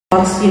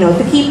dogs,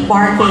 to keep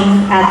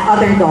barking at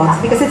other dogs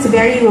because it's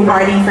very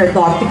rewarding for a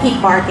dog to keep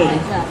barking.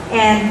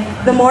 And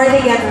the more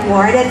they get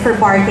rewarded for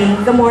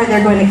barking, the more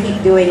they're going to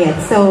keep doing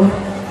it. So,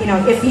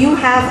 if you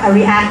have a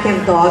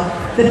reactive dog,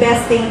 the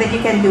best thing that you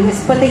can do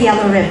is put a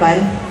yellow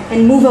ribbon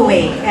and move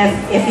away.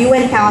 If you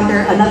encounter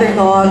another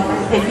dog,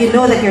 if you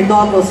know that your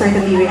dog will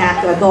certainly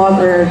react to a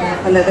dog or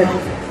another,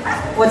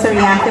 what's a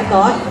reactive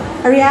dog?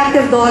 A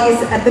reactive dog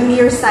is at the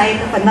mere sight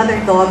of another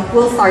dog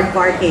will start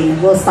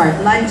barking, will start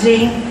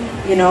lunging,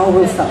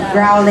 will start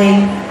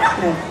growling.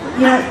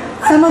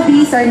 Some of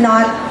these are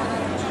not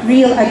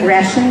real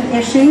aggression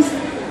issues.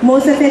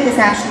 Most of it is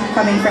actually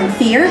coming from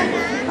fear.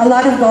 A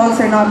lot of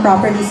dogs are not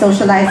properly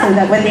socialized so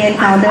that when they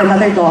encounter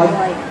another dog,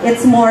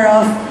 it's more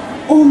of,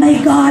 oh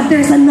my God,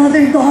 there's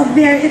another dog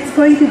there, it's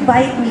going to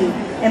bite me.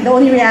 And the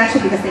only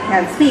reaction, because they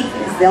can't speak,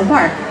 is they'll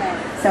bark.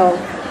 So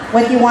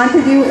what you want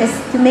to do is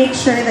to make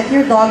sure that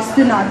your dogs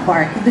do not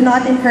bark. You do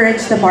not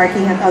encourage the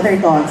barking at other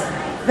dogs.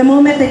 The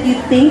moment that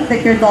you think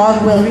that your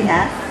dog will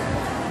react.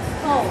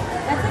 Oh,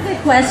 that's a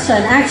good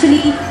question.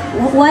 Actually,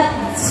 what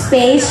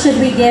space should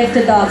we give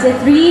to dogs? It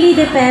really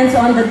depends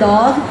on the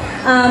dog.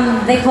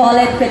 They call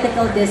it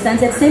critical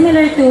distance. It's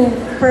similar to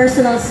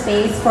personal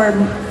space for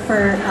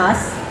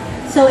us.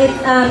 So it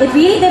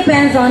really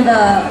depends on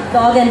the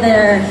dog and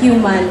the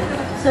human.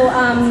 So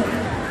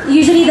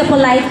usually the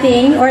polite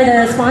thing or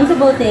the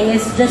responsible thing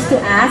is just to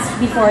ask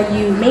before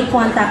you make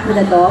contact with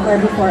a dog or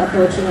before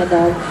approaching a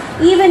dog,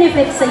 even if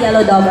it's a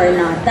yellow dog or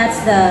not.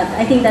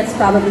 I think that's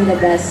probably the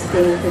best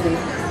thing to do.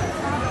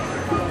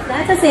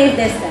 That's a safe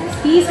distance.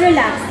 Please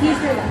relax. Please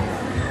relax.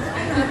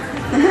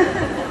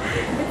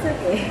 It's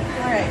okay.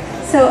 All right.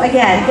 So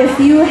again, if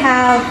you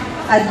have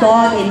a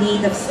dog in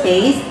need of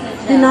space,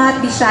 do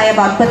not be shy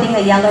about putting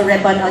a yellow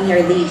ribbon on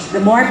your leash. The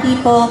more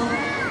people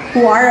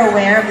who are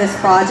aware of this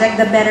project,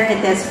 the better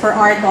it is for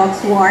our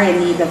dogs who are in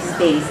need of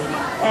space.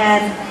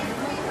 And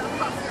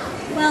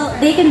well,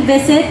 they can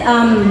visit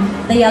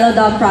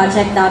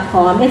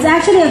theyellowdogproject.com. It's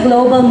actually a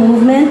global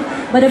movement,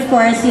 but of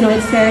course,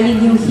 it's fairly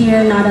new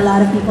here. Not a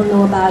lot of people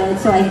know about it.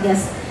 So I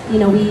guess, we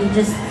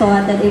just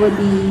thought that it would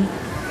be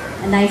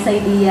a nice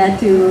idea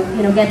to,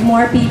 get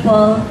more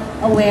people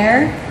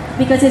aware,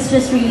 because it's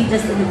just really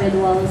just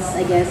individuals,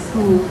 I guess,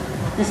 who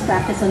just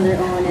practice on their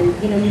own, and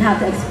you have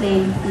to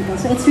explain to people.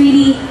 So it's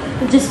really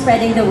just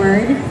spreading the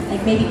word,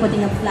 like maybe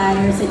putting up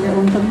flyers in your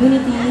own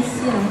communities,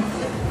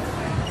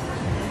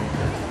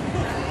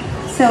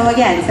 So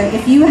again,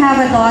 if you have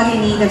a dog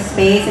in need of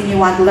space and you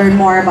want to learn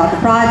more about the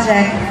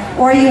project,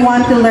 or you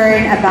want to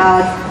learn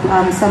about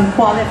some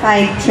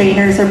qualified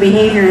trainers or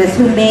behaviorists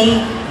who may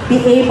be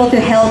able to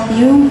help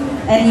you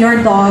and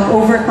your dog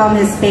overcome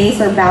his space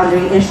or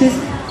boundary issues,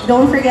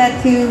 don't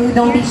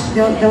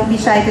be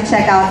shy to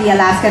check out the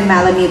Alaskan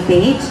Malamute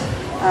page.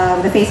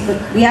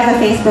 We have a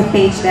Facebook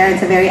page there.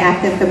 It's a very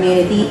active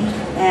community,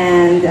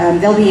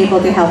 and they'll be able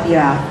to help you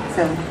out.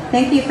 So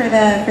thank you for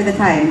the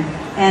time,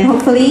 and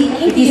hopefully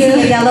if you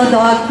see a yellow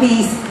dog,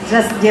 please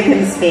just give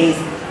him space.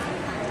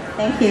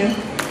 Thank you.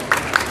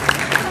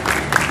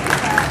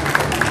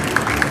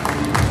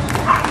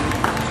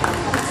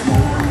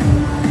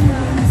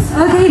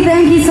 Okay,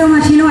 thank you so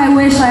much. I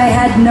wish I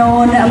had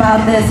known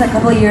about this a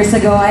couple of years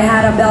ago. I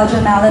had a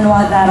Belgian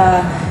Malinois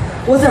that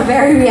was a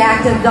very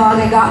reactive dog.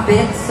 I got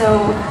bit,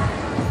 so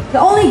the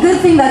only good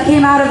thing that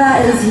came out of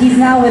that is he's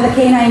now with a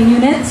canine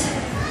unit.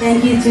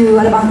 Thank you to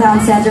Alabang Town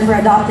Center for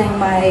adopting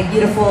my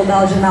beautiful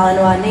Belgian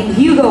Malinois named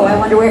Hugo. I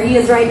wonder where he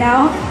is right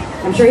now.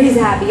 I'm sure he's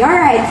happy. All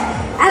right.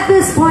 At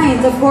this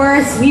point, of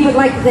course, we would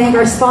like to thank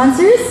our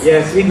sponsors.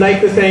 Yes, we'd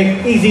like to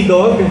thank Easy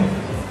Dog,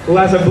 who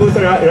has a booth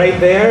right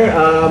there,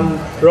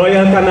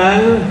 Royal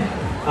Canan,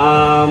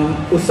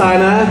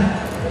 Usana,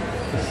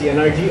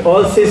 CNRG,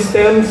 All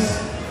Systems.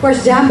 Of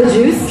course, Jamba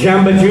Juice.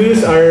 Jamba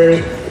Juice,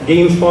 our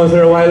game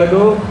sponsor a while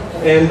ago,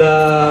 and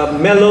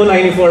Mellow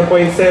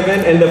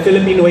 94.7, and the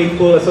Philippine Wake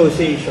Pool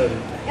Association.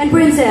 And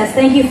Princess,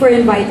 thank you for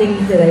inviting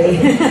me today.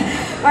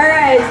 All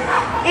right,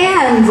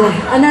 and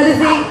another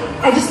thing,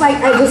 I just like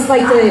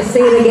to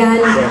say it again.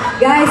 Yeah.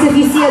 Guys, if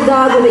you see a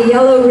dog with a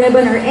yellow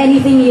ribbon or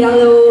anything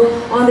yellow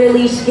on their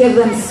leash, give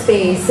them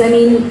space. I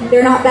mean,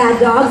 they're not bad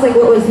dogs, like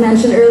what was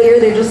mentioned earlier.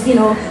 They're just, they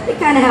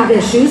kind of have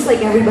issues like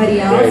everybody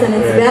else, right, and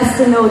it's best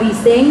to know these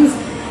things.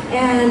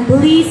 And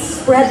please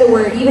spread the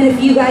word. Even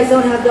if you guys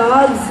don't have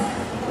dogs,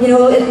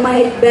 it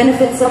might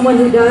benefit someone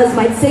who does,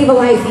 might save a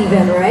life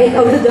even, right?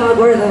 Of the dog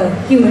or the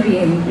human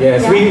being.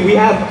 Yes, yeah. we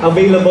have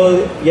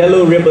available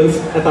yellow ribbons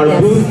at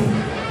our booth.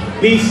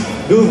 Please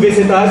do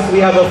visit us. We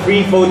have a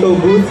free photo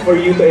booth for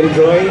you to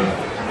enjoy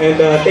and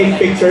take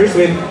pictures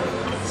with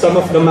some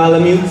of the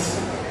Malamutes.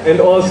 And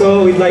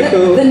also, we'd like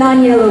to... The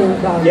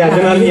non-yellow dogs. Yeah,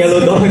 the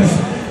non-yellow dogs.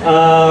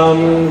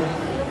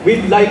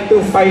 We'd like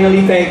to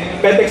finally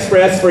thank Pet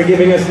Express for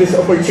giving us this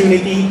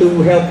opportunity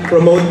to help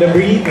promote the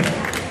breed.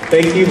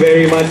 Thank you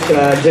very much,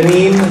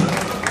 Janine.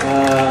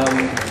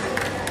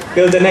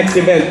 Till the next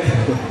event.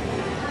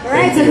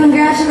 Alright, so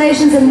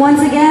congratulations, and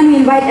once again, we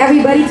invite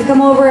everybody to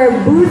come over our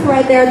booth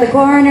right there at the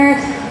corner.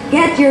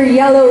 get your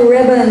yellow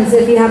ribbons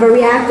if you have a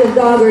reactive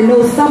dog or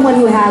know someone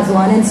who has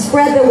one, and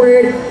spread the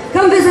word.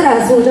 Come visit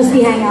us. We'll just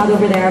be hanging out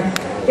over there.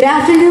 Good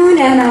afternoon,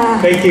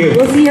 and thank you.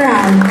 We'll see you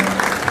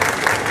around.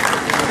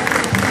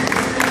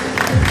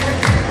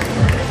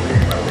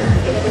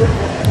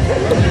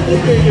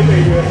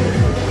 Thank you.